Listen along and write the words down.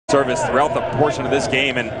service throughout the portion of this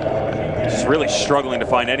game and just really struggling to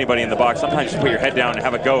find anybody in the box. Sometimes just put your head down and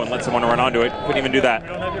have a go and let someone run onto it. Couldn't even do that.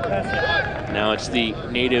 Now it's the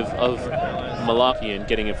native of Malakian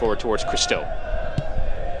getting it forward towards Christo.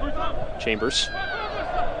 Chambers.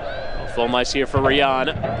 Full mice here for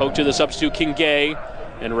Rayan. Poke to the substitute Kingue,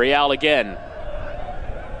 and Real again.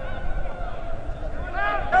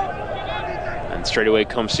 And straight away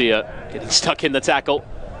Comcia getting stuck in the tackle.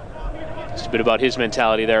 Just a bit about his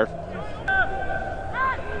mentality there.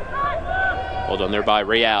 Hold on there by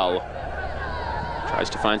Real. Tries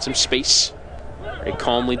to find some space. Very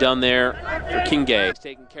calmly done there for Kingue. He's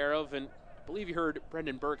taken care of, and I believe you heard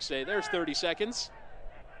Brendan Burke say, there's 30 seconds.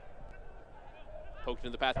 Poked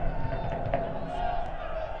into the path.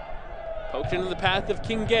 Poked into the path of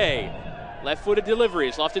Kingue. Left-footed delivery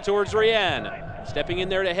is lofted towards Rayan. Stepping in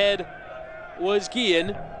there to head was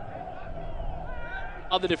Guillen.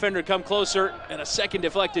 The defender come closer, and a second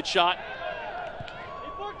deflected shot.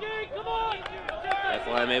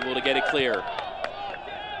 Bethlehem able to get it clear.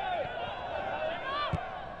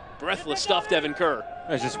 Breathless stuff, Devin Kerr.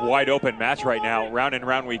 It's just wide open match right now. Round and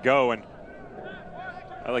round we go, and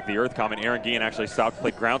I like the Earth comment. Aaron Guillen actually stopped to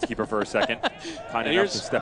play groundskeeper for a second. Kind enough to step